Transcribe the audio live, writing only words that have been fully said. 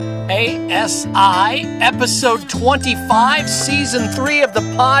ASI, episode 25, season 3 of the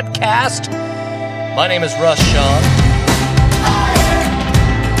podcast. My name is Russ Shawn.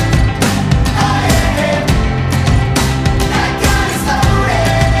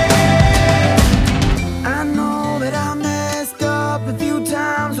 I know that I messed up a few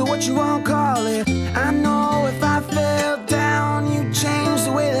times, or what you won't call it. I know if I fell down, you changed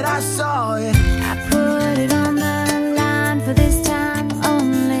the way that I saw it. I put it on the line for this time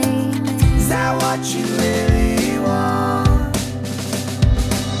only. Is that what you really want?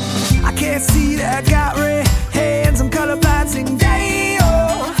 I can't see that I got red hands, I'm colorblind, sing day,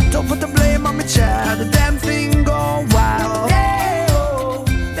 oh. Don't put the blame on me, child, the damn thing gone wild. Day, oh.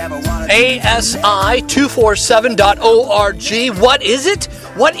 Never wanna ASI247.org. What is it?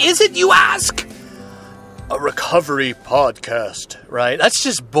 What is it, you ask? A recovery podcast, right? That's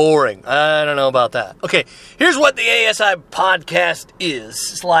just boring. I don't know about that. Okay, here's what the ASI podcast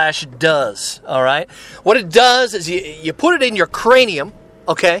is/does, all right? What it does is you put it in your cranium,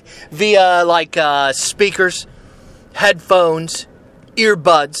 okay, via like speakers, headphones,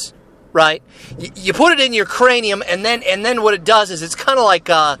 earbuds, right? You put it in your cranium, and then what it does is it's kind of like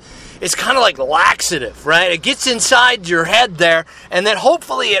laxative, right? It gets inside your head there, and then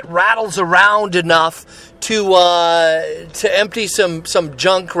hopefully it rattles around enough to empty some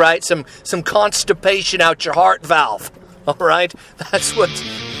junk, right? Some constipation out your heart valve. All right, that's what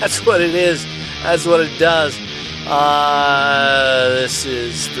it is. That's what it does. This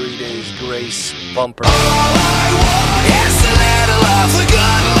is 3 Days Grace bumper. All I want is to let a life, a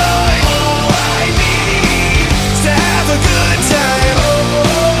good life. All I need is to have a good time.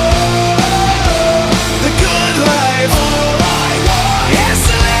 The good life. All I want is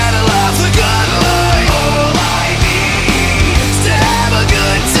to let a life, a good life. All I need is to have a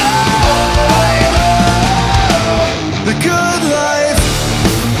good time. The good life.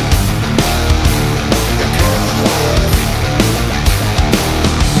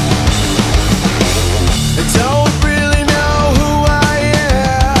 I don't really know who I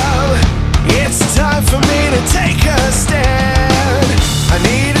am. It's time for me to take a stand. I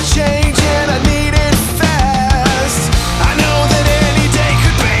need a change and I need it fast. I know that any day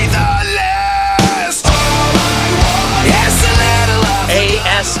could be the last. All I want is to let a love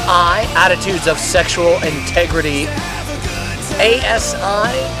ASI, Attitudes of Sexual Integrity.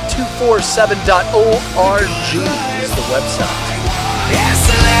 ASI247.org is the website. Yes,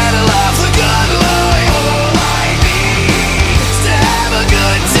 to let a love a good life. All I need is to have a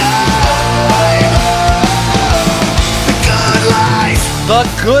good time. The good life. The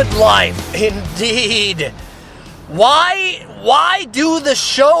good life, indeed. Why do the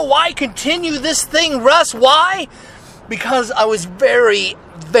show? Why continue this thing, Russ? Why? Because I was very,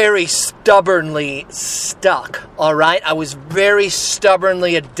 very stubbornly stuck, all right? I was very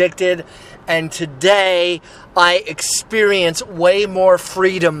stubbornly addicted, and today I experience way more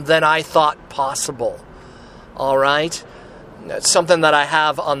freedom than I thought possible, all right? Something that I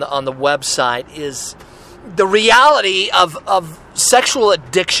have on the website is the reality of sexual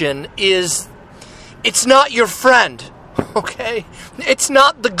addiction is it's not your friend, okay? It's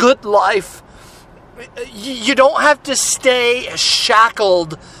not the good life. You don't have to stay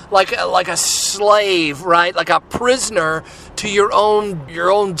shackled like a slave, right? Like a prisoner to your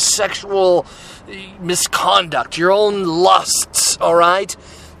own sexual misconduct, your own lusts, all right?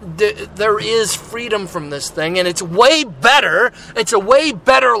 There is freedom from this thing, and it's way better. It's a way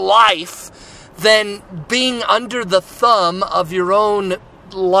better life than being under the thumb of your own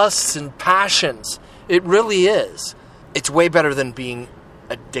lusts and passions. It really is. It's way better than being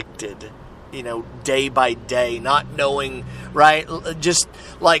addicted, day by day, not knowing, right? Just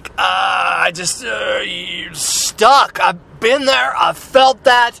like, stuck. I've been there. I've felt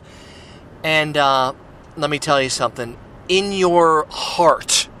that. And let me tell you something. In your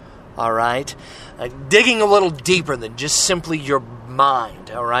heart, all right? Digging a little deeper than just simply your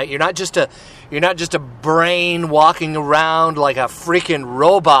mind, all right? You're not just a brain walking around like a freaking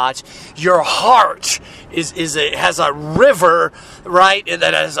robot. Your heart has a river, right?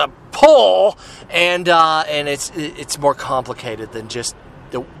 That has a pull, and it's more complicated than just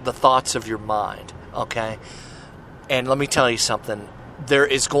the thoughts of your mind. Okay, and let me tell you something. There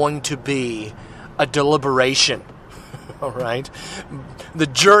is going to be a deliberation. All right, the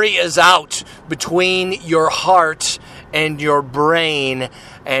jury is out between your heart and your brain,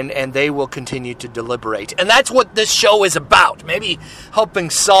 and they will continue to deliberate. And that's what this show is about. Maybe helping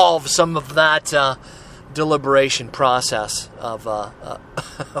solve some of that deliberation process of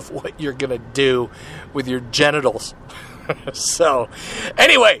what you're going to do with your genitals. So,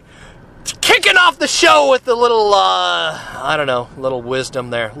 anyway, kicking off the show with a little, I don't know, little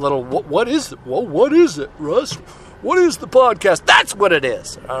wisdom there. Little, what is it? Well, what is it, Russ? What is the podcast? That's what it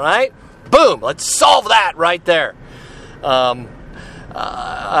is, all right? Boom, let's solve that right there.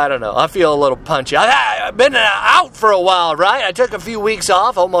 I don't know. I feel a little punchy. I've been out for a while, right? I took a few weeks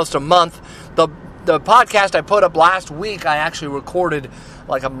off, almost a month. The podcast I put up last week, I actually recorded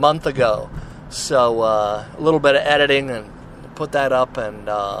like a month ago. So a little bit of editing and put that up. And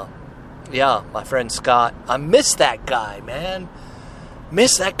yeah, my friend Scott, I miss that guy, man.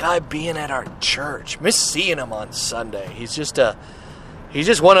 Miss that guy being at our church. Miss seeing him on Sunday. He's just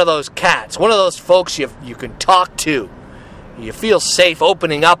one of those cats, one of those folks you can talk to. You feel safe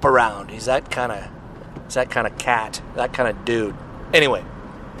opening up around. He's that kind of cat, that kind of dude. Anyway,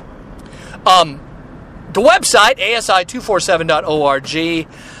 the website asi247.org.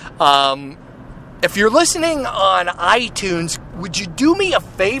 If you're listening on iTunes, would you do me a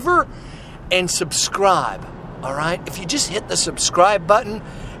favor and subscribe? All right, if you just hit the subscribe button,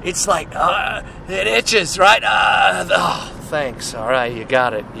 it's like it itches, right? Oh, thanks. All right, you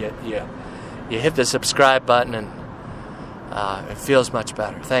got it. You hit the subscribe button and it feels much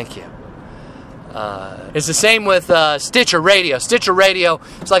better. Thank you. It's the same with Stitcher Radio. Stitcher Radio,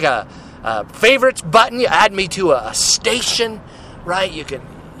 it's like a favorites button. You add me to a station, right? You can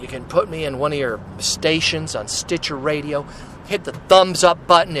put me in one of your stations on Stitcher Radio. Hit the thumbs up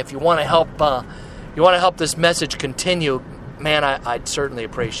button if you want to help. You want to help this message continue. Man, I'd certainly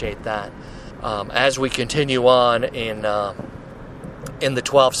appreciate that. As we continue on in the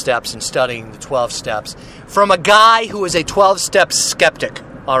 12 steps and studying the 12 steps from a guy who is a 12-step skeptic.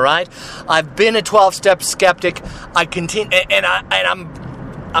 All right, I've been a 12-step skeptic. I continue, and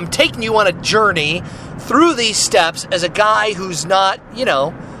I'm taking you on a journey through these steps as a guy who's not,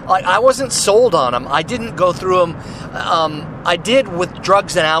 I wasn't sold on them. I didn't go through them. I did with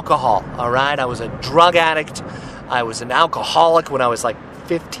drugs and alcohol. All right, I was a drug addict. I was an alcoholic when I was like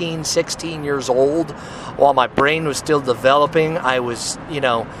 15, 16 years old. While my brain was still developing, I was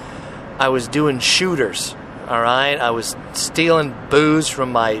doing shooters. All right, I was stealing booze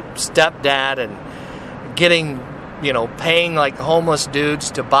from my stepdad and getting, paying like homeless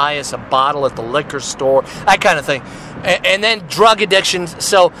dudes to buy us a bottle at the liquor store, that kind of thing. And then drug addictions.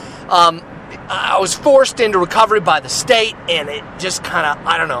 So I was forced into recovery by the state, and it just kind of,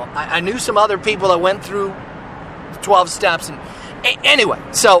 I don't know. I knew some other people that went through 12 steps. And anyway,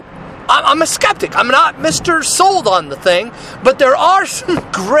 so I'm a skeptic. I'm not Mr. Sold on the thing, but there are some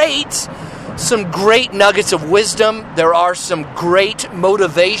great nuggets of wisdom. There are some great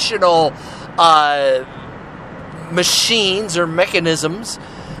motivational machines or mechanisms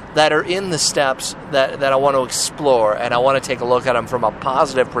that are in the steps that I want to explore, and I want to take a look at them from a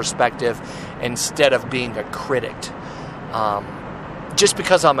positive perspective instead of being a critic. Just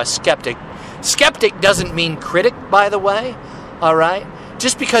because I'm a skeptic doesn't mean critic, by the way, all right?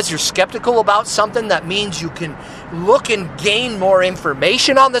 Just because you're skeptical about something, that means you can look and gain more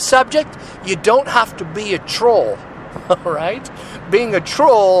information on the subject. You don't have to be a troll, all right? Being a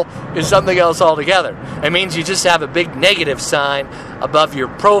troll is something else altogether. It means you just have a big negative sign above your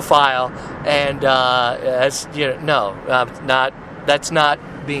profile, and that's not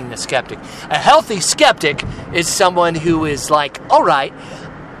being a skeptic. A healthy skeptic is someone who is like, all right,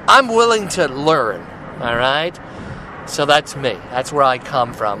 I'm willing to learn, all right? So that's me. That's where I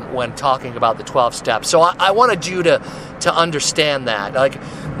come from when talking about the 12 steps. So I wanted you to understand that. Like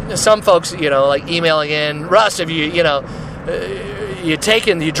some folks, like emailing in, Russ, have you drank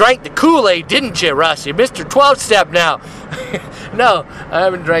the Kool-Aid, didn't you, Russ? You missed your 12 step now. No, I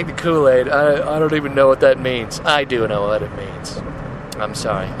haven't drank the Kool-Aid. I don't even know what that means. I do know what it means. I'm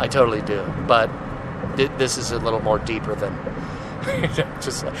sorry. I totally do. But this is a little more deeper than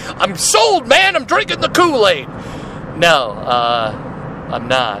just like, I'm sold, man. I'm drinking the Kool-Aid. No, I'm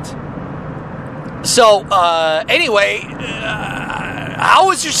not. So, anyway, how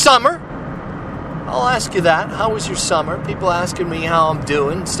was your summer? I'll ask you that. How was your summer? People asking me how I'm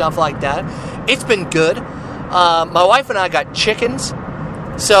doing, stuff like that. It's been good. My wife and I got chickens.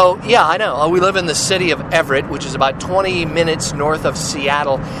 So, yeah, I know. We live in the city of Everett, which is about 20 minutes north of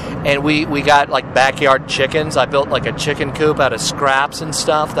Seattle. And we got, like, backyard chickens. I built, like, a chicken coop out of scraps and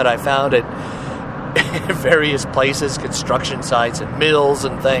stuff that I found at various places, construction sites and mills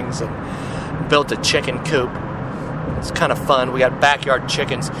and things, and built a chicken coop. It's kind of fun. We got backyard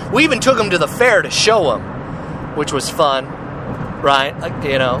chickens. We even took them to the fair to show them, which was fun, right? Like,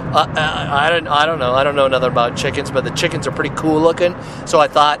 I don't know. I don't know nothing about chickens, but the chickens are pretty cool looking. So I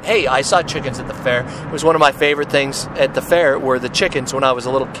thought, hey, I saw chickens at the fair. It was one of my favorite things at the fair were the chickens when I was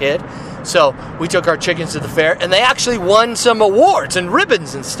a little kid. So we took our chickens to the fair, and they actually won some awards and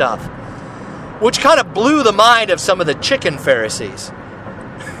ribbons and stuff. which kind of blew the mind of some of the chicken Pharisees,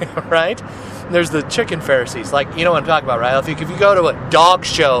 right? There's the chicken Pharisees, like, you know what I'm talking about, right? If you go to a dog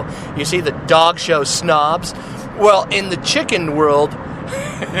show, you see the dog show snobs. Well, in the chicken world,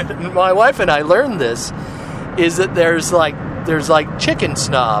 my wife and I learned this, is that there's like chicken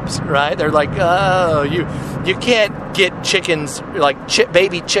snobs, right? They're like, oh, you can't get chickens, like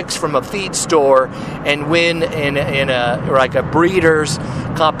baby chicks from a feed store and win in a breeder's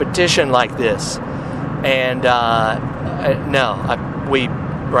competition like this. And we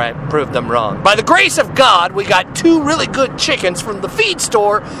proved them wrong. By the grace of God, we got 2 really good chickens from the feed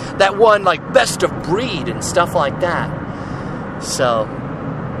store that won like best of breed and stuff like that. So,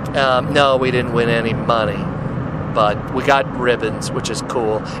 no, we didn't win any money. But we got ribbons, which is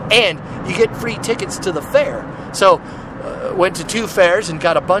cool. And you get free tickets to the fair. So, went to 2 fairs and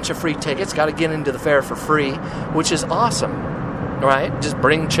got a bunch of free tickets. Got to get into the fair for free, which is awesome, right? Just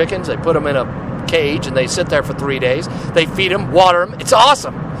bring chickens. They put them in a cage, and they sit there for 3 days. They feed them, water them. It's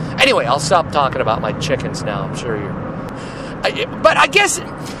awesome. Anyway, I'll stop talking about my chickens now. I'm sure but I guess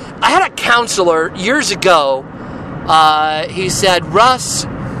I had a counselor years ago. He said, Russ,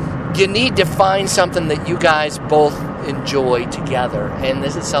 you need to find something that you guys both enjoy together. And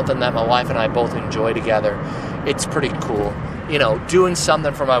this is something that my wife and I both enjoy together. It's pretty cool. You know, doing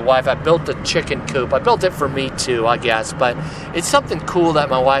something for my wife. I built a chicken coop. I built it for me too, I guess. But it's something cool that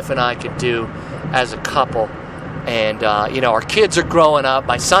my wife and I could do as a couple. And, our kids are growing up.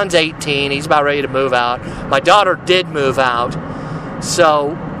 My son's 18. He's about ready to move out. My daughter did move out.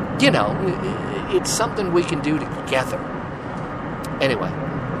 So, it's something we can do together. Anyway.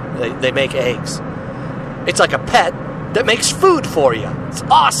 They make eggs. It's like a pet that makes food for you. It's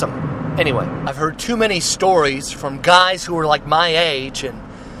awesome. Anyway, I've heard too many stories from guys who are like my age, and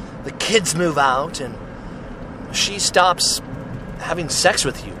the kids move out, and she stops having sex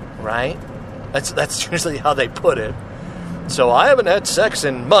with you, right? That's usually how they put it. So I haven't had sex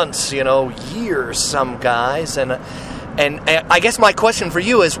in months, years, some guys. And I guess my question for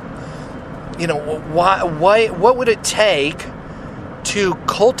you is, what would it take to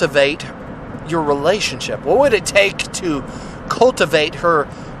cultivate your relationship? What would it take to cultivate her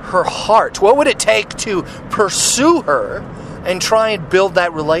heart? What would it take to pursue her and try and build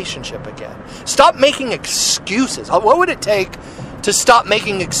that relationship again? Stop making excuses. What would it take to stop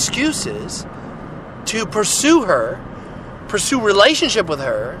making excuses to pursue her, pursue relationship with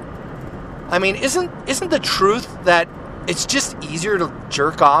her? I mean, isn't the truth that it's just easier to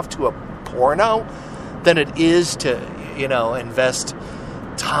jerk off to a porno than it is to invest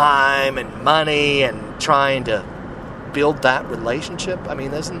time and money and trying to build that relationship? I mean,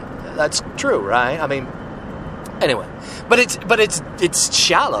 that's true, right? I mean, anyway, but it's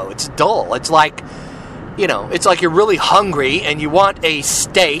shallow. It's dull. It's like, it's like you're really hungry and you want a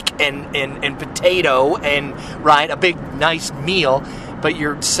steak and potato and a big nice meal, but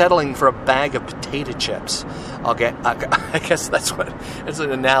you're settling for a bag of potato chips. Okay, I guess that's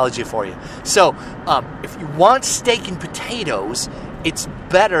an analogy for you. So, if you want steak and potatoes, it's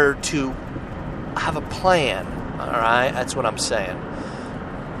better to have a plan. All right, that's what I'm saying.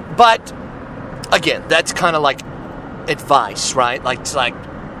 But again, that's kind of like advice, right? Like it's like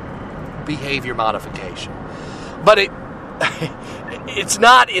behavior modification. But it's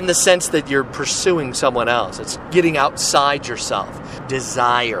not in the sense that you're pursuing someone else. It's getting outside yourself.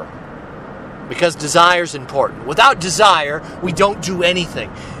 Desire. Because desire is important. Without desire, we don't do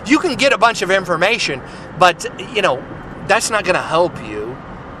anything. You can get a bunch of information, but, that's not going to help you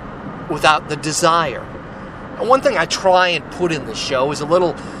without the desire. And one thing I try and put in the show is a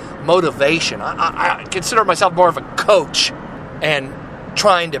little motivation. I consider myself more of a coach and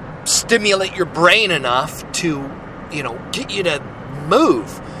trying to stimulate your brain enough to, get you to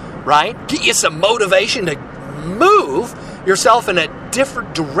move, right? Get you some motivation to move yourself in a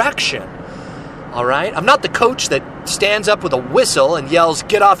different direction. All right? I'm not the coach that stands up with a whistle and yells,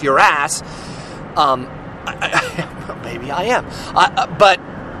 "Get off your ass." Maybe I am. But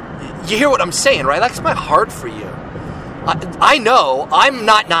you hear what I'm saying, right? That's my heart for you. I know I'm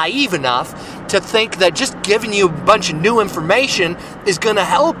not naive enough to think that just giving you a bunch of new information is going to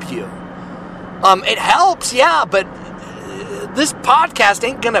help you. It helps, yeah, but this podcast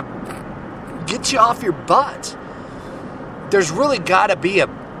ain't going to get you off your butt. There's really got to be a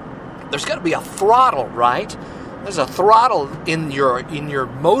throttle, right? There's a throttle in your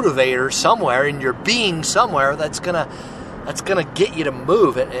motivator somewhere, in your being somewhere that's gonna get you to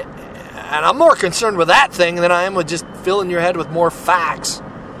move. And I'm more concerned with that thing than I am with just filling your head with more facts.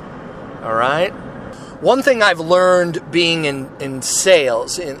 All right. One thing I've learned being in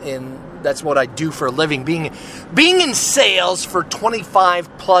sales, in that's what I do for a living. Being in sales for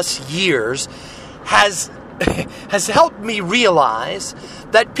 25 plus years has helped me realize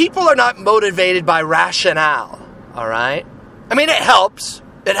that people are not motivated by rationale. All right? I mean, it helps.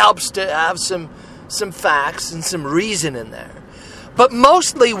 It helps to have some facts and some reason in there. But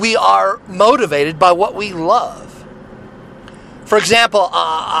mostly we are motivated by what we love. For example,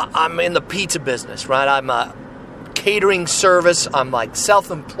 I'm in the pizza business, right? I'm a catering service. I'm like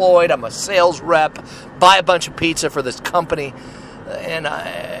self-employed. I'm a sales rep. Buy a bunch of pizza for this company, and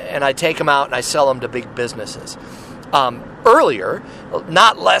I take them out and I sell them to big businesses. Earlier,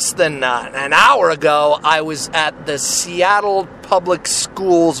 not less than an hour ago, I was at the Seattle Public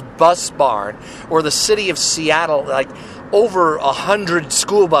Schools bus barn, where the city of Seattle, like over 100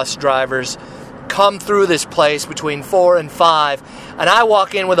 school bus drivers come through this place between 4 and 5, and I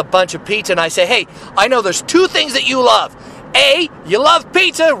walk in with a bunch of pizza and I say, hey, I know there's 2 things that you love. A, you love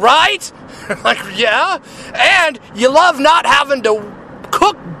pizza, right? Like, yeah. And you love not having to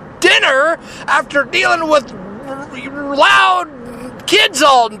cook dinner after dealing with loud kids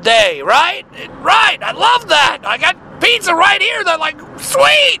all day, right? Right, I love that. I got pizza right here. They're like,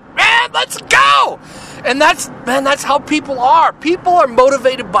 sweet, man, let's go. And that's how people are. People are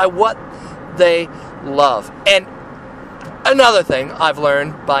motivated by what they love. And another thing I've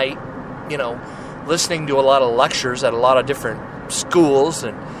learned by, listening to a lot of lectures at a lot of different schools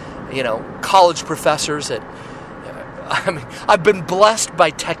and, college professors. I've been blessed by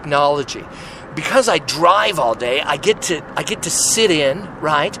technology. Because I drive all day, I get to sit in,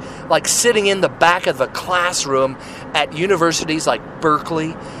 right? Like sitting in the back of the classroom at universities like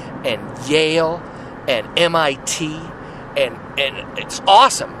Berkeley and Yale and MIT, and it's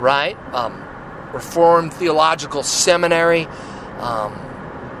awesome, right? Reformed Theological Seminary,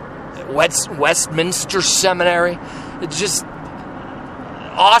 Westminster Seminary. It's just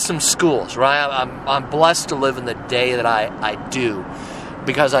awesome schools, right? I'm blessed to live in the day that I do,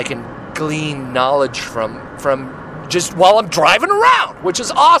 because I can glean knowledge from just while I'm driving around, which is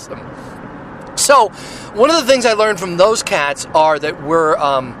awesome. So one of the things I learned from those cats are that we're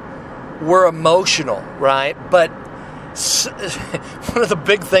emotional, right? But one of the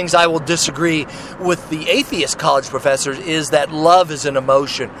big things I will disagree with the atheist college professors is that love is an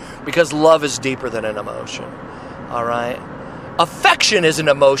emotion, because love is deeper than an emotion. All right? Affection is an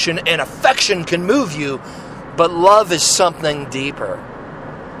emotion, and affection can move you, but love is something deeper.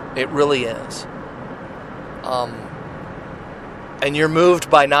 It really is. And you're moved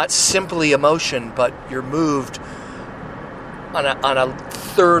by not simply emotion, but you're moved on a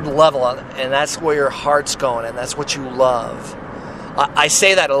third level, and that's where your heart's going, and that's what you love. I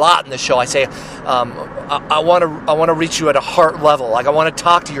say that a lot in the show. I say, I want to reach you at a heart level. Like, I want to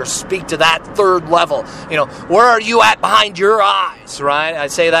talk to you or speak to that third level. Where are you at behind your eyes, right? I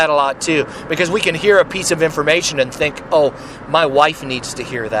say that a lot too, because we can hear a piece of information and think, oh, my wife needs to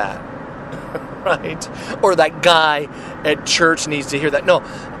hear that, right? Or that guy at church needs to hear that. No,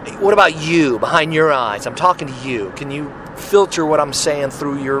 what about you, behind your eyes? I'm talking to you. Can you filter what I'm saying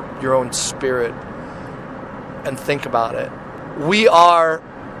through your own spirit and think about it? We are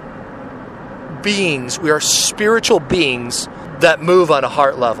beings, we are spiritual beings that move on a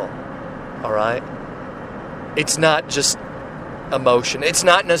heart level, all right? It's not just emotion. It's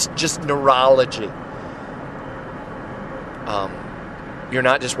not just neurology. You're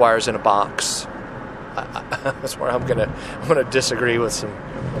not just wires in a box. That's where I'm gonna disagree with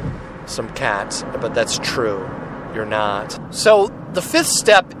some cats, but that's true. You're not. So the 5th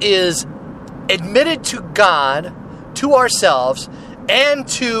step is admitted to God, to ourselves, and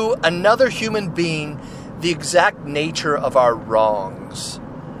to another human being the exact nature of our wrongs.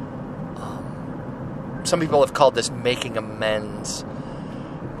 Some people have called this making amends.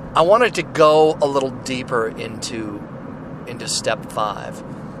 I wanted to go a little deeper into step 5.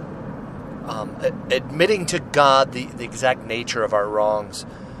 Admitting to God the exact nature of our wrongs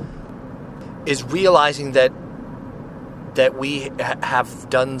is realizing that we have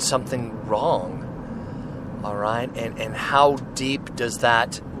done something wrong. All right, and how deep does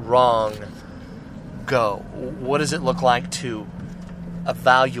that wrong go? What does it look like to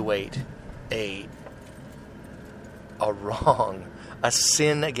evaluate a wrong, a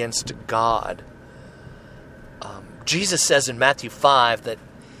sin against God? Jesus says in Matthew 5 that,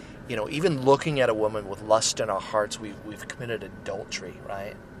 even looking at a woman with lust in our hearts, we've committed adultery,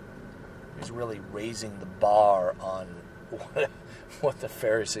 right? He's really raising the bar on what the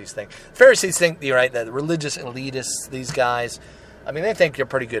Pharisees think. Pharisees think, you're right, that the religious elitists, these guys, they think you're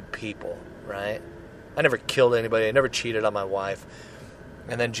pretty good people, right? I never killed anybody. I never cheated on my wife.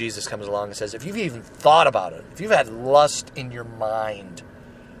 And then Jesus comes along and says, if you've even thought about it, if you've had lust in your mind,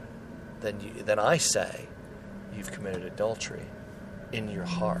 then I say you've committed adultery in your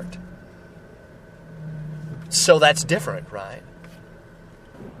heart. So that's different, right?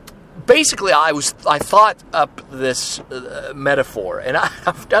 Basically, I thought up this metaphor, and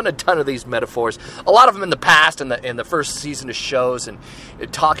I've done a ton of these metaphors. A lot of them in the past, in the first season of shows, and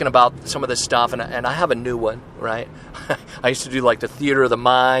talking about some of this stuff. And I have a new one, right? I used to do like the theater of the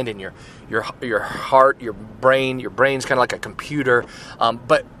mind, and your heart, your brain's kind of like a computer.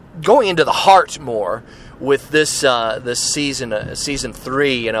 But going into the heart more with this season, season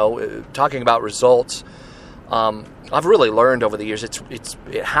 3, talking about results. I've really learned over the years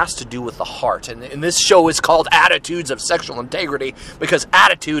it has to do with the heart, and this show is called Attitudes of Sexual Integrity because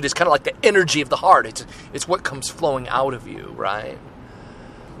attitude is kind of like the energy of the heart. It's what comes flowing out of you, right?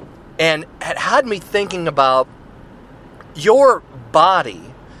 And it had me thinking about your body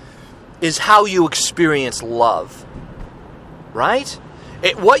is how you experience love, right?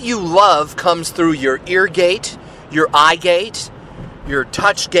 What you love comes through your ear gate, your eye gate, your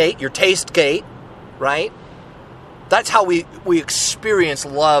touch gate, your taste gate, right? That's how we experience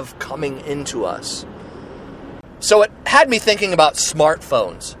love coming into us. So it had me thinking about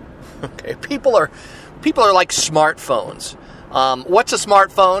smartphones. Okay, people are like smartphones. What's a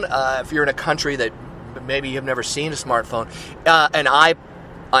smartphone? If you're in a country that maybe you've never seen a smartphone, an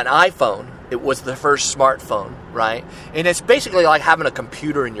iPhone. It was the first smartphone, right? And it's basically like having a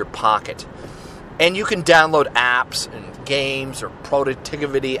computer in your pocket. And you can download apps and games or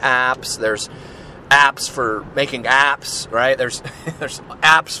productivity apps. There's apps for making apps, right? There's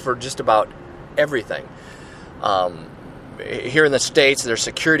apps for just about everything. Here in the States, there's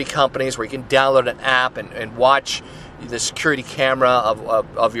security companies where you can download an app and watch the security camera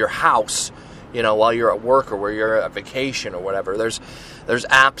of your house, while you're at work or where you're at vacation or whatever. There's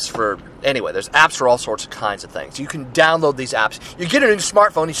apps for all sorts of kinds of things. You can download these apps. You get a new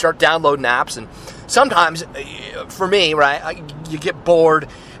smartphone, you start downloading apps, and sometimes, for me, right, you get bored.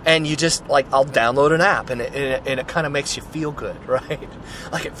 And you just, I'll download an app, and it kind of makes you feel good, right?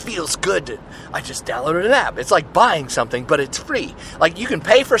 Like, it feels good I just downloaded an app. It's like buying something, but it's free. Like, you can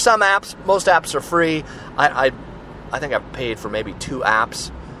pay for some apps. Most apps are free. I think I've paid for maybe 2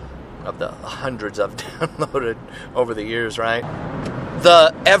 apps of the hundreds I've downloaded over the years, right?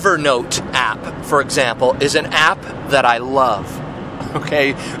 The Evernote app, for example, is an app that I love,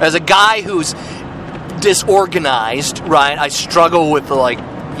 okay? As a guy who's disorganized, right? I struggle with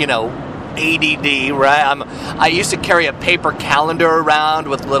ADD, right? I used to carry a paper calendar around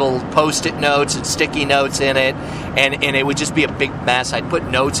with little Post-it notes and sticky notes in it, and it would just be a big mess. I'd put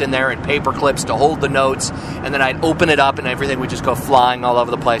notes in there and paper clips to hold the notes, and then I'd open it up and everything would just go flying all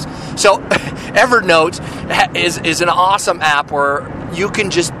over the place. So Evernote is an awesome app where you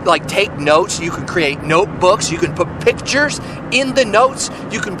can just take notes. You can create notebooks. You can put pictures in the notes.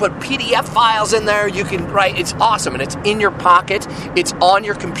 You can put PDF files in there. It's awesome, and it's in your pocket. It's on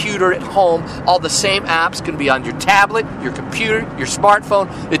your computer at home. All the same apps can be on your tablet, your computer, your smartphone.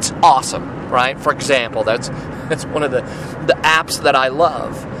 It's awesome, right? For example, that's one of the apps that I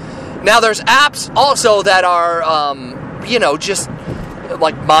love. Now, there's apps also that are, just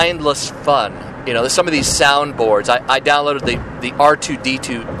like mindless fun. Some of these soundboards. I downloaded the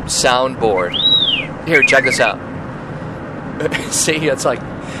R2-D2 soundboard. Here, check this out. See, it's like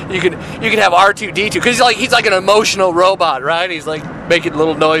you can have R2-D2 because he's like an emotional robot, right? He's like making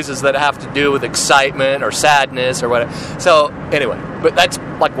little noises that have to do with excitement or sadness or whatever. So anyway, but that's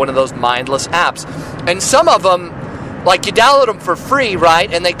like one of those mindless apps, and some of them, you download them for free,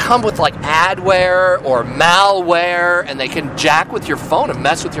 right? And they come with adware or malware, and they can jack with your phone and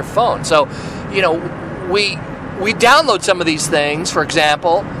mess with your phone. So, we download some of these things, for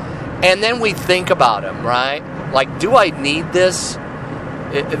example, and then we think about them, right? Do I need this?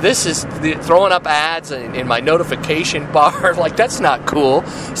 This is throwing up ads in my notification bar. That's not cool.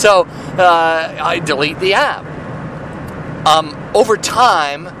 So I delete the app. Over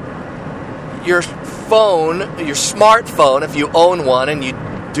time, your smartphone, if you own one and you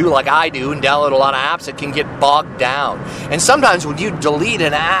do like I do and download a lot of apps, it can get bogged down. And sometimes when you delete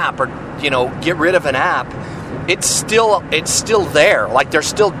an app or get rid of an app, it's still there. There's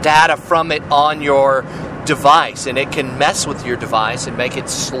still data from it on your device, and it can mess with your device and make it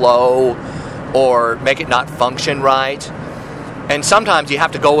slow or make it not function right. And sometimes you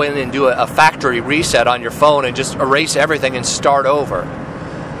have to go in and do a factory reset on your phone and just erase everything and start over.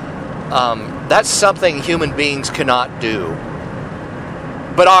 That's something human beings cannot do.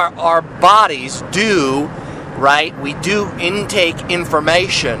 But our bodies do, right? We do intake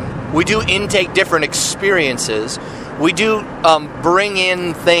information. We do intake different experiences. We do bring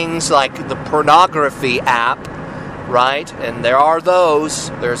in things like the pornography app, right? And there are those.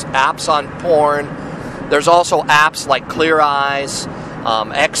 There's apps on porn. There's also apps like Clear Eyes,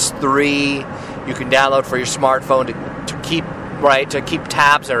 X3. You can download for your smartphone to keep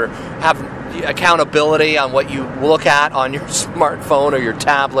tabs or have accountability on what you look at on your smartphone or your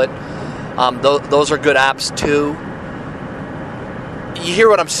tablet. Those are good apps too. You hear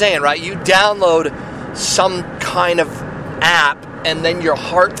what I'm saying, right? You download some kind of app and then your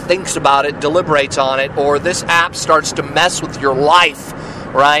heart thinks about it, deliberates on it, or this app starts to mess with your life,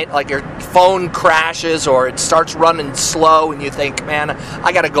 right? Like your phone crashes or it starts running slow and you think, man,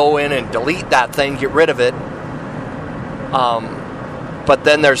 I got to go in and delete that thing, get rid of it. But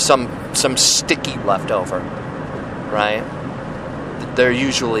then there's some sticky left over, right? There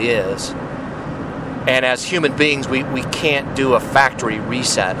usually is. And as human beings, we can't do a factory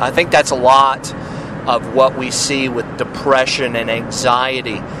reset. I think that's a lot of what we see with depression and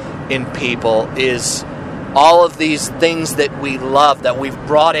anxiety in people is all of these things that we love, that we've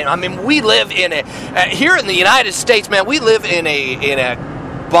brought in. I mean, we live in here in the United States, man, we live in a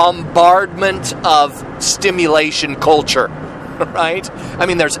bombardment of stimulation culture, right? I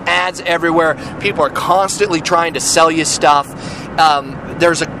mean, there's ads everywhere. People are constantly trying to sell you stuff.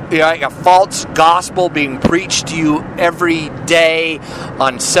 There's a false gospel being preached to you every day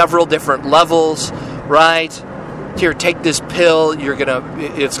on several different levels, right? Here, take this pill.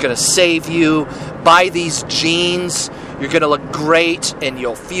 It's gonna save you. Buy these jeans. You're gonna look great, and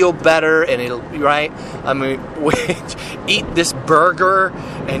you'll feel better. And right? I mean, eat this burger,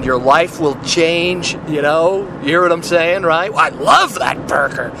 and your life will change. You know, you hear what I'm saying, right? I love that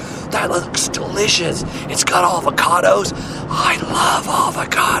burger. That looks delicious. It's got avocados. I love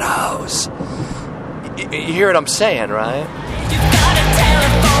avocados. You hear what I'm saying, right? You've got a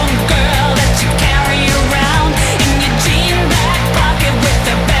telephone girl that you carry around in your jean back pocket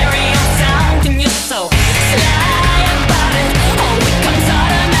with a very own sound, and you're so sly about it. Oh, it comes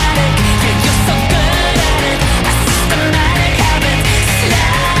automatic. Yeah, you're so good at it. A systematic habit.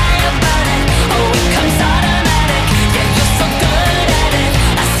 Sly about it. Oh, it comes automatic. Yeah, you're so good at it.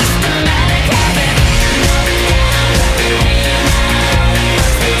 A systematic habit. Tell me what you do.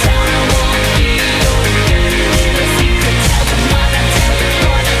 Secret, tell your mother, tell your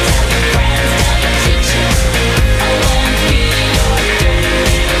brother, tell your friends, tell your teacher. I won't be your dirty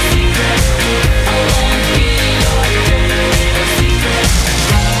little secret. I won't be your dirty little secret.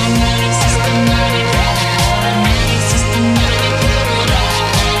 Automatic, systematic, automatic, systematic, automatic, systematic, automatic, systematic,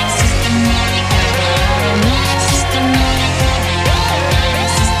 automatic, systematic, automatic,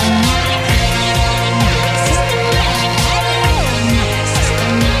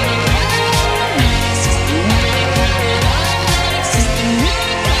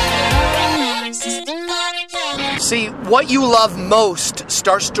 systematic. See, what you love most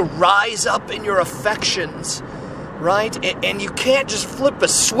starts to rise up in your affections, right? And you can't just flip a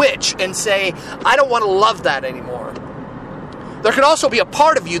switch and say, I don't want to love that anymore. There can also be a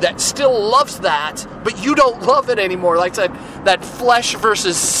part of you that still loves that, but you don't love it anymore. Like that flesh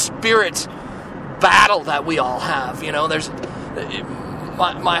versus spirit battle that we all have. You know, there's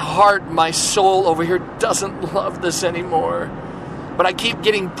my heart, my soul over here doesn't love this anymore. But I keep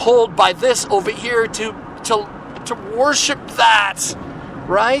getting pulled by this over here to worship that,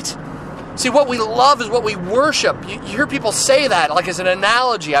 right? See, what we love is what we worship. You hear people say that, like as an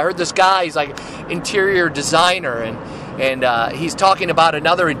analogy. I heard this guy, he's like interior designer, and he's talking about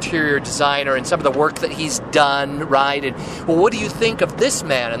another interior designer and some of the work that he's done, right? And, well, what do you think of this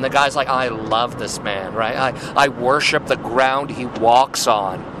man? And the guy's like, I love this man, right? I worship the ground he walks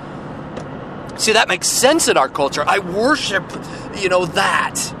on. See, that makes sense in our culture. I worship,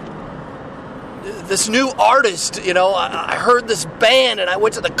 that. This new artist, I heard this band and I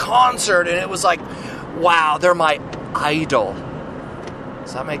went to the concert and it was like, wow, they're my idol.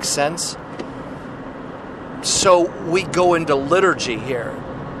 Does that make sense? So we go into liturgy here.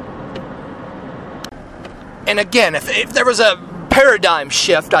 And again, if there was a paradigm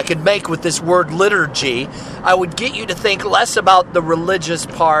shift I could make with this word liturgy, I would get you to think less about the religious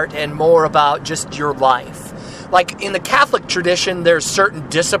part and more about just your life. Like in the Catholic tradition, there's certain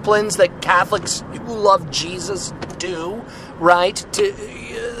disciplines that Catholics who love Jesus do, right?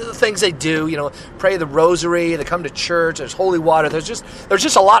 Things they do, pray the rosary, they come to church, there's holy water. There's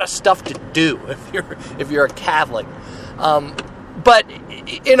just a lot of stuff to do if you're a Catholic. But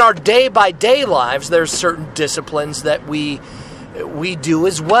in our day-by-day lives, there's certain disciplines that we do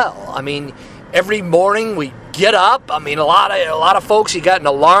as well. I mean, every morning we get up. I mean, a lot of folks, you got an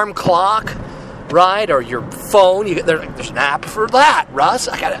alarm clock, right? Or your phone. There's an app for that, Russ.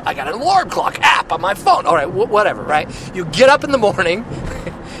 I got an alarm clock app on my phone. All right, whatever, right? You get up in the morning,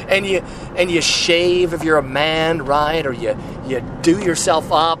 and you shave if you're a man, right? Or you do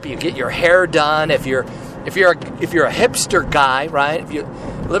yourself up, you get your hair done. If you're a hipster guy, right? If you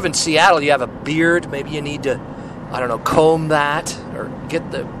live in Seattle, you have a beard, maybe you need to, I don't know, comb that or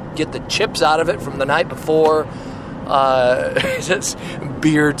get the chips out of it from the night before. Just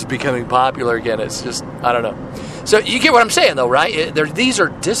beards becoming popular again. It's just, I don't know. So you get what I'm saying, though, right? These are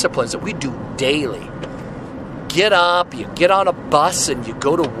disciplines that we do daily. Get up, you get on a bus and you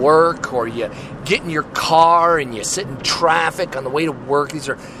go to work, or you get in your car and you sit in traffic on the way to work. These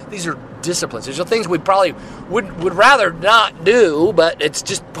are disciplines. These are things we probably would rather not do, but it's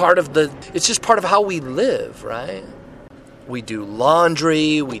just part of how we live, right? We do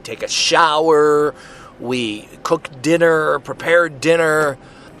laundry, we take a shower, we cook dinner, prepare dinner,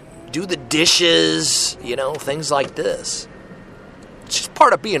 do the dishes, things like this. It's just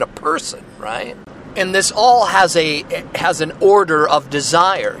part of being a person, right? And this all has an order of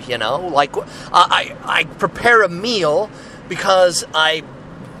desire, Like I prepare a meal because I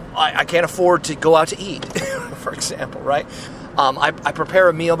can't afford to go out to eat, for example, right? I prepare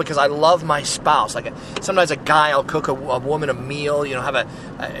a meal because I love my spouse. Like sometimes a guy will cook a woman a meal, have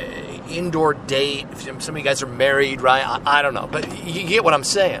a indoor date. If some of you guys are married, right? I don't know, but you get what I'm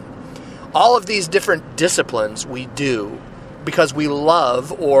saying. All of these different disciplines we do because we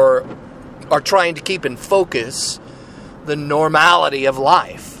love or are trying to keep in focus the normality of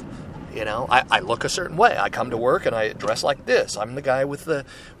life. I look a certain way. I come to work and I dress like this. I'm the guy with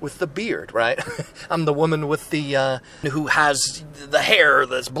the beard, right? I'm the woman with the who has the hair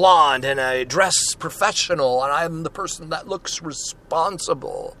that's blonde, and I dress professional, and I'm the person that looks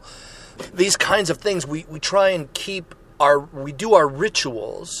responsible. These kinds of things we try and we do our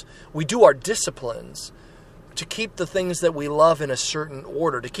rituals, we do our disciplines to keep the things that we love in a certain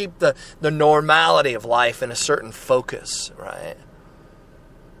order, to keep the normality of life in a certain focus, right?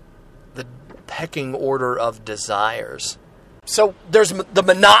 The pecking order of desires. So there's the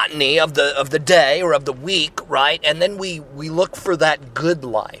monotony of the day or of the week, right? And then we look for that good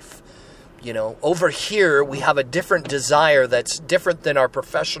life. Over here we have a different desire that's different than our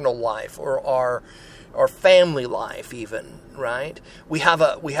professional life or our family life even, right? We have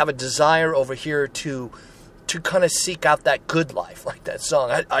a desire over here to kind of seek out that good life, like that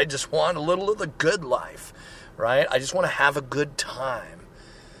song. I just want a little of the good life, right? I just want to have a good time.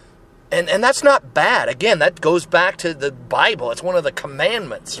 And that's not bad. Again, that goes back to the Bible. It's one of the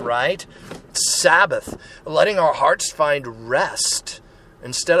commandments, right? Sabbath, letting our hearts find rest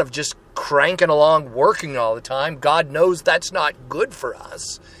instead of just cranking along, working all the time. God knows that's not good for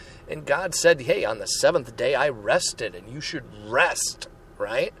us. And God said, hey, on the seventh day I rested, and you should rest,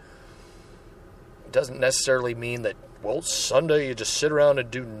 right? It doesn't necessarily mean that, Sunday you just sit around and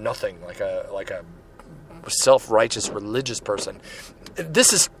do nothing like a self-righteous religious person.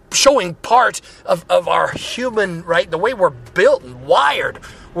 This is showing part of our human, right? The way we're built and wired.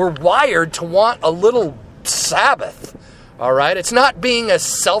 We're wired to want a little Sabbath, all right? It's not being a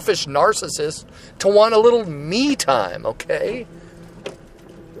selfish narcissist to want a little me time, okay?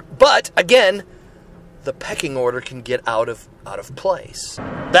 But, again, the pecking order can get out of place.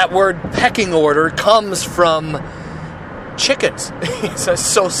 That word pecking order comes from chickens. It's a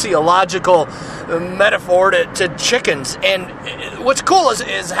sociological metaphor to chickens. And what's cool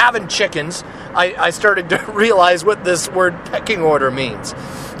is having chickens, I started to realize what this word pecking order means.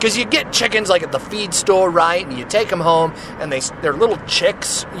 Because you get chickens like at the feed store, right? And you take them home, and they're little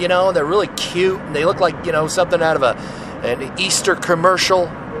chicks, they're really cute. And they look like, something out of an Easter commercial,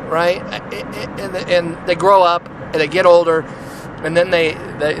 right? And they grow up, and they get older, and then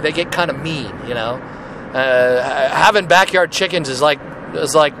they get kind of mean, having backyard chickens is like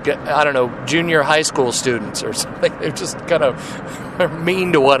I don't know, junior high school students or something. They're just kind of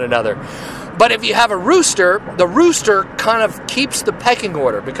mean to one another. But if you have a rooster, the rooster kind of keeps the pecking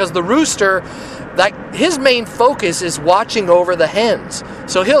order, because the rooster, his main focus is watching over the hens.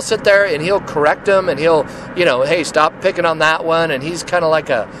 So he'll sit there and he'll correct them, and he'll, hey, stop picking on that one. And he's kind of like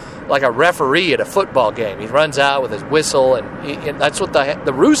a referee at a football game. He runs out with his whistle, and that's what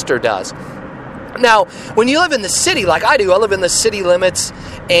the rooster does. Now, when you live in the city like I do, I live in the city limits,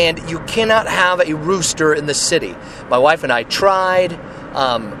 and you cannot have a rooster in the city. My wife and I tried.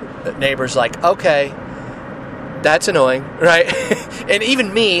 Neighbor's like, okay, that's annoying, right? And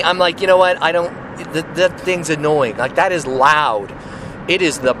even me, I'm like, you know what? That thing's annoying. Like, that is loud. It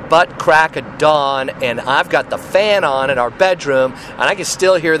is the butt crack of dawn, and I've got the fan on in our bedroom, and I can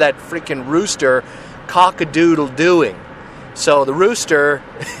still hear that freaking rooster cock-a-doodle-doing. So the rooster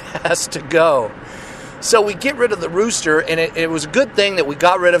has to go. So we get rid of the rooster, and it was a good thing that we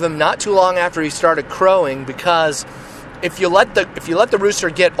got rid of him not too long after he started crowing, because if you let the rooster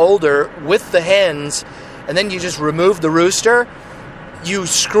get older with the hens, and then you just remove the rooster, you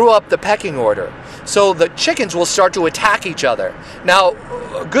screw up the pecking order. So the chickens will start to attack each other. Now,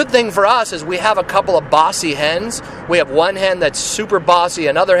 a good thing for us is we have a couple of bossy hens. We have one hen that's super bossy,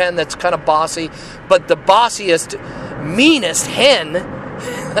 another hen that's kind of bossy, but the bossiest, meanest hen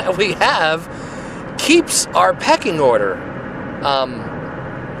that we have keeps our pecking order.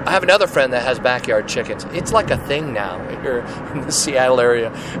 I have another friend that has backyard chickens. It's like a thing now here in the Seattle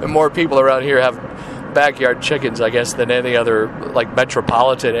area, and more people around here have backyard chickens, I guess, than any other like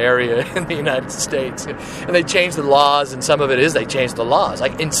metropolitan area in the United States. And they changed the laws, and some of it is they changed the laws.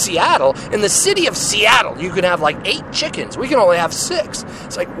 Like in Seattle, in the city of Seattle, you can have like 8 chickens. We can only have 6.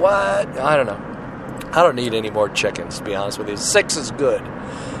 It's like, what? I don't know. I don't need any more chickens, to be honest with you. 6 is good.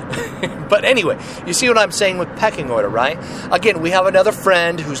 But anyway, you see what I'm saying with pecking order, right? Again, we have another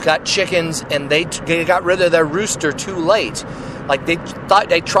friend who's got chickens, and they got rid of their rooster too late. Like they thought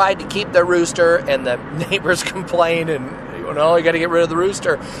they tried to keep their rooster, and the neighbors complained, and you got to get rid of the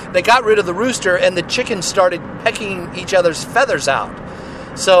rooster. They got rid of the rooster, and the chickens started pecking each other's feathers out.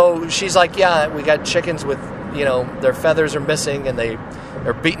 So she's like, yeah, we got chickens with, their feathers are missing, and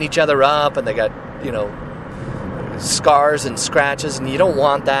they're beating each other up, and they got, scars and scratches, and you don't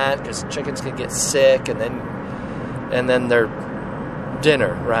want that because chickens can get sick, and then their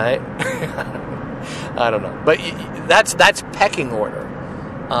dinner, right? I don't know, but that's pecking order.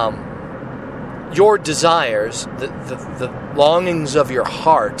 Your desires, the longings of your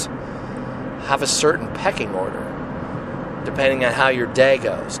heart, have a certain pecking order, depending on how your day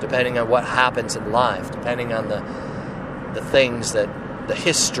goes, depending on what happens in life, depending on the things that the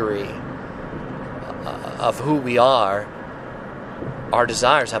history of who we are. Our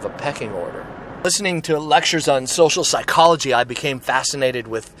desires have a pecking order. Listening to lectures on social psychology, I became fascinated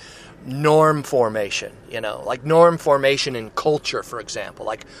with norm formation, like norm formation in culture, for example.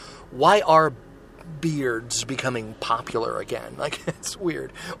 Like, why are beards becoming popular again? Like, it's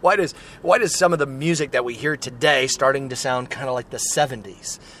weird. Why does some of the music that we hear today starting to sound kind of like the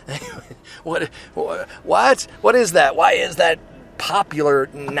 70s? What is that? Why is that popular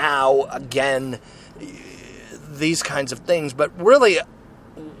now again? These kinds of things. But really,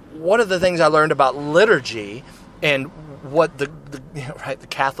 one of the things I learned about liturgy and what the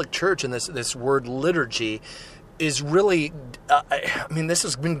Catholic Church and this word liturgy is really, this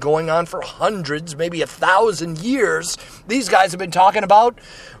has been going on for hundreds, maybe 1,000 years. These guys have been talking about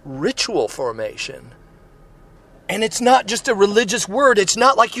ritual formation. And it's not just a religious word. It's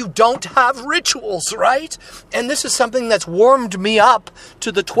not like you don't have rituals, right? And this is something that's warmed me up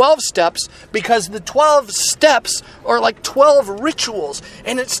to the 12 steps, because the 12 steps are like 12 rituals.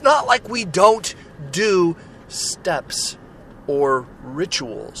 And it's not like we don't do steps or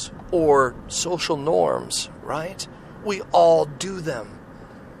rituals or social norms, right? We all do them.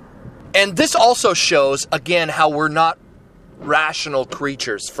 And this also shows, again, how we're not rational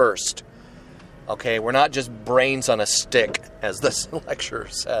creatures first. Okay, we're not just brains on a stick, as this lecturer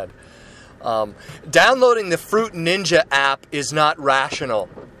said. Downloading the Fruit Ninja app is not rational.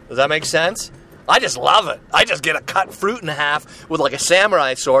 Does that make sense? I just love it. I just get to cut fruit in half with like a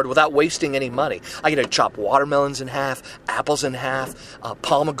samurai sword without wasting any money. I get to chop watermelons in half, apples in half,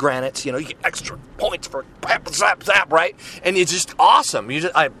 pomegranates. You get extra points for zap, zap, right? And it's just awesome.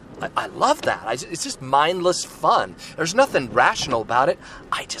 I love that. It's just mindless fun. There's nothing rational about it.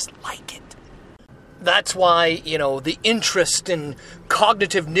 I just like it. That's why, the interest in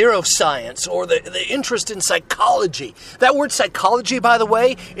cognitive neuroscience or the interest in psychology. That word psychology, by the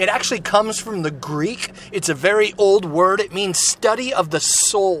way, it actually comes from the Greek. It's a very old word. It means study of the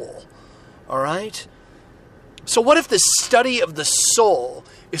soul. All right? So what if the study of the soul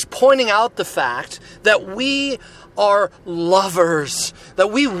is pointing out the fact that we are lovers,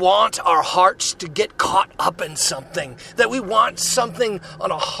 that we want our hearts to get caught up in something, that we want something on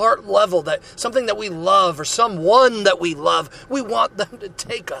a heart level, that something that we love or someone that we love, we want them to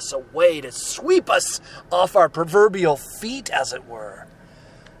take us away, to sweep us off our proverbial feet, as it were.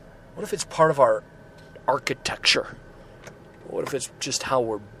 What if it's part of our architecture? What if it's just how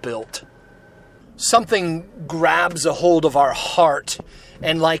we're built? Something grabs a hold of our heart,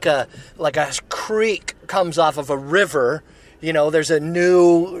 and like a creek comes off of a river, there's a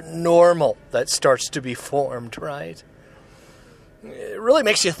new normal that starts to be formed, right? It really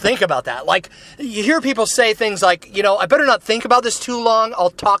makes you think about that. Like, you hear people say things like, I better not think about this too long,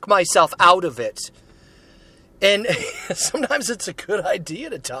 I'll talk myself out of it. And sometimes it's a good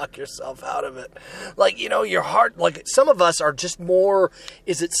idea to talk yourself out of it. Like, your heart, like some of us are just more,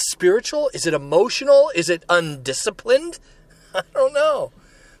 is it spiritual? Is it emotional? Is it undisciplined? I don't know.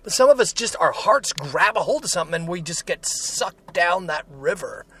 But some of us just, our hearts grab a hold of something and we just get sucked down that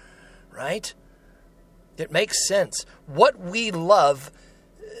river, right? It makes sense. What we love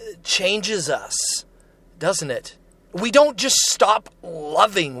changes us, doesn't it? We don't just stop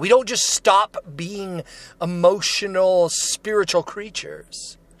loving. We don't just stop being emotional, spiritual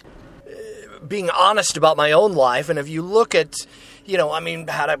creatures. Being honest about my own life, and if you look at,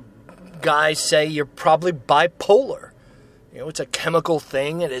 had a guy say you're probably bipolar. It's a chemical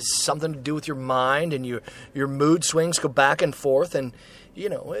thing. It has something to do with your mind, and your mood swings go back and forth, and,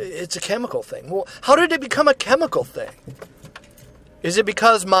 it's a chemical thing. Well, how did it become a chemical thing? Is it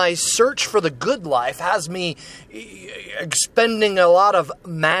because my search for the good life has me expending a lot of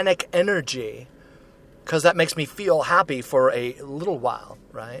manic energy? Because that makes me feel happy for a little while,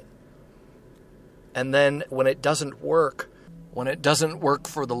 right? And then when it doesn't work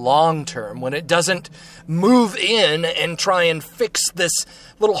for the long term, when it doesn't move in and try and fix this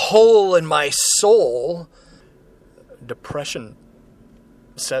little hole in my soul, depression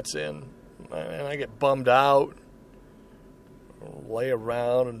sets in, and I get bummed out, lay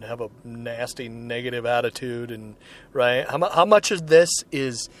around and have a nasty negative attitude, and right? How much of this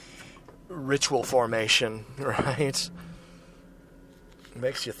is ritual formation, right? It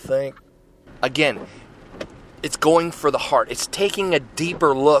makes you think. Again, it's going for the heart. It's taking a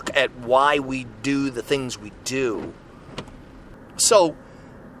deeper look at why we do the things we do. So,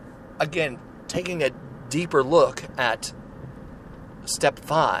 again, taking a deeper look at step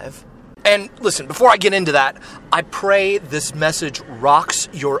 5. And listen, before I get into that, I pray this message rocks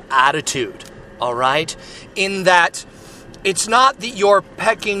your attitude, all right? In that it's not that your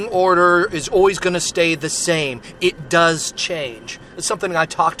pecking order is always going to stay the same. It does change. It's something I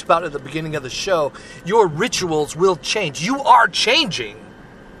talked about at the beginning of the show. Your rituals will change. You are changing,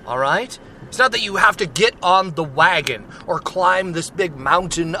 all right? It's not that you have to get on the wagon or climb this big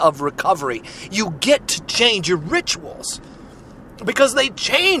mountain of recovery. You get to change your rituals because they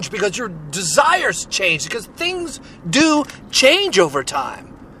change, because your desires change, because things do change over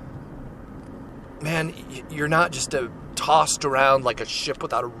time. Man, you're not just tossed around like a ship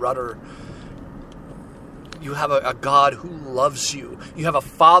without a rudder. You have a God who loves you. You have a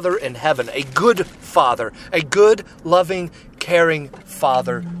Father in heaven, a good Father, a good, loving, caring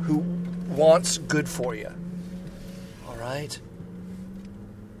Father who wants good for you. All right?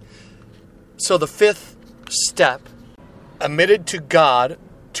 So the 5th step, admitted to God,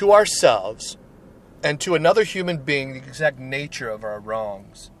 to ourselves, and to another human being the exact nature of our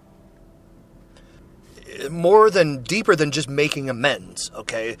wrongs. Deeper than just making amends,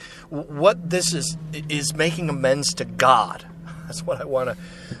 okay? What this is making amends to God. That's what I want to,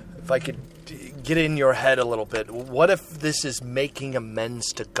 if I could get in your head a little bit. What if this is making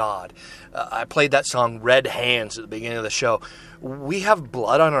amends to God? I played that song Red Hands at the beginning of the show. We have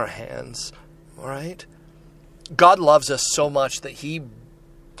blood on our hands, all right? God loves us so much that He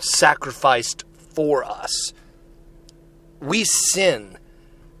sacrificed for us. We sin.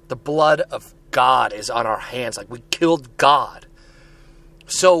 The blood of God is on our hands, like we killed God.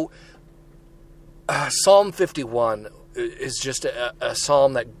 So, Psalm 51 is just a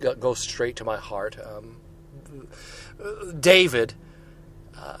psalm that goes straight to my heart. David,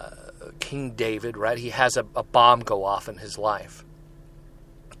 King David, right? He has a bomb go off in his life.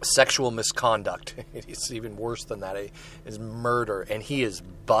 Sexual misconduct. It's even worse than that. Is murder, and he is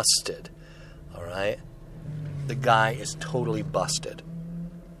busted. All right? The guy is totally busted.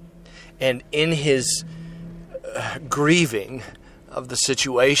 And in his grieving of the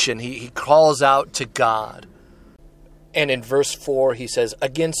situation, he calls out to God. And in verse 4, he says,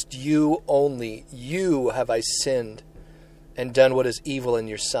 "Against you only, you have I sinned and done what is evil in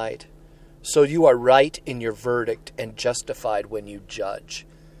your sight. So you are right in your verdict and justified when you judge."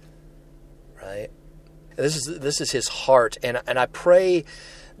 Right? This is his heart. And I pray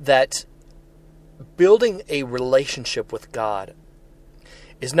that building a relationship with God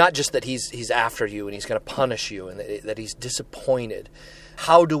is not just that he's after you and he's going to punish you and that he's disappointed.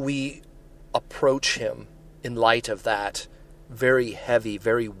 How do we approach him in light of that very heavy,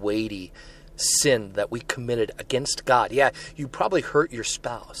 very weighty sin that we committed against God? Yeah, you probably hurt your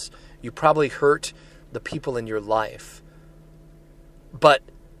spouse. You probably hurt the people in your life. But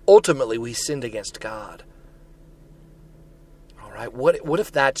ultimately, we sinned against God. All right, what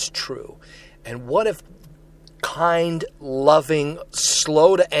if that's true? And what if kind, loving,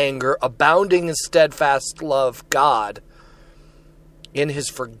 slow to anger, abounding in steadfast love God, in His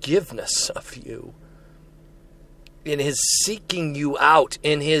forgiveness of you, in His seeking you out,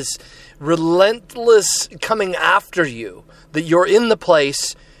 in His relentless coming after you, that you're in the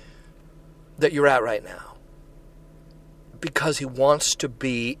place that you're at right now, because he wants to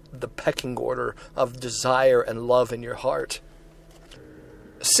be the pecking order of desire and love in your heart.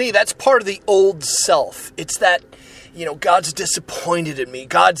 See, that's part of the old self. It's that, God's disappointed in me.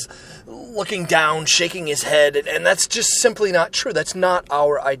 God's looking down, shaking his head, and that's just simply not true. That's not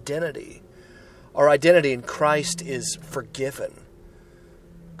our identity. Our identity in Christ is forgiven.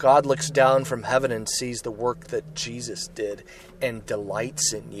 God looks down from heaven and sees the work that Jesus did and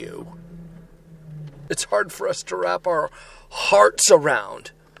delights in you. It's hard for us to wrap our hearts around,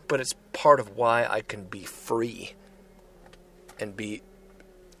 but it's part of why I can be free and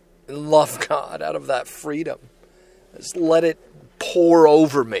love God out of that freedom. Just let it pour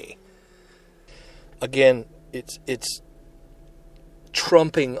over me. Again, it's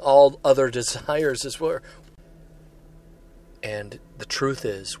trumping all other desires as well. And the truth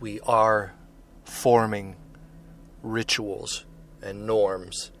is, we are forming rituals and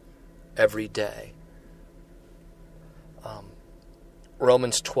norms every day.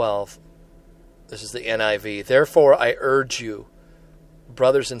 Romans 12, this is the NIV. Therefore, I urge you,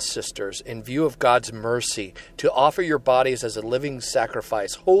 brothers and sisters, in view of God's mercy, to offer your bodies as a living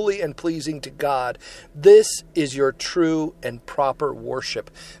sacrifice, holy and pleasing to God. This is your true and proper worship.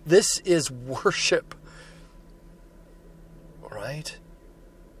 This is worship. Right?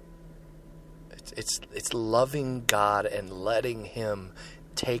 It's loving God and letting him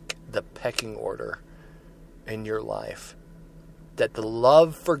take the pecking order in your life. That the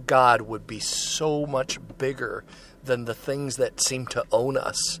love for God would be so much bigger than the things that seem to own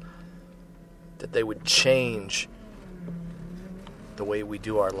us. That they would change the way we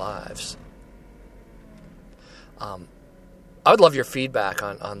do our lives. I would love your feedback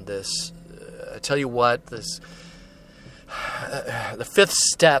on this. I tell you what, the fifth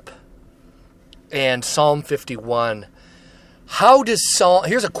step and Psalm 51.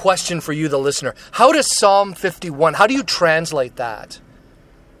 Here's a question for you, the listener. How does Psalm 51, how do you translate that?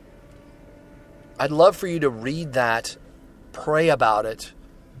 I'd love for you to read that, pray about it,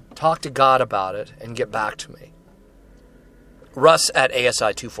 talk to God about it, and get back to me.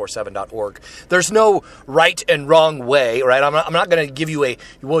 Russ@asi247.org. There's no right and wrong way, right? I'm not going to give you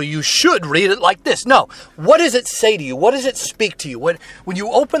you should read it like this. No. What does it say to you? What does it speak to you? When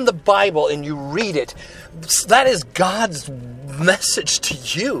you open the Bible and you read it, that is God's message to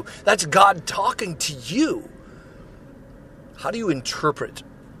you. That's God talking to you. How do you interpret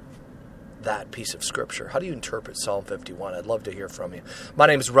that piece of scripture? How do you interpret Psalm 51? I'd love to hear from you. My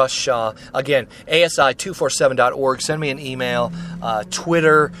name is Russ Shaw. Again, asi247.org. Send me an email.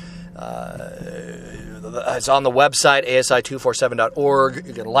 Twitter. It's on the website, asi247.org.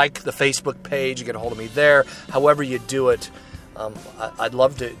 You can like the Facebook page. You get a hold of me there. However you do it, I'd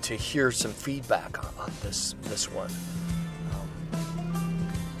love to hear some feedback on this one.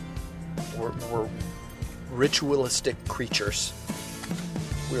 We're ritualistic creatures.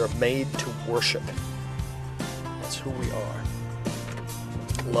 We are made to worship. That's who we are.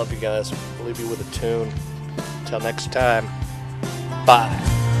 Love you guys. I'll leave you with a tune. Until next time. Bye.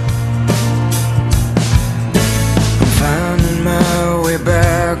 I'm finding my way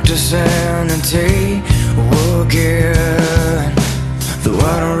back to sanity again. Though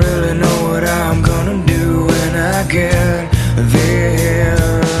I don't really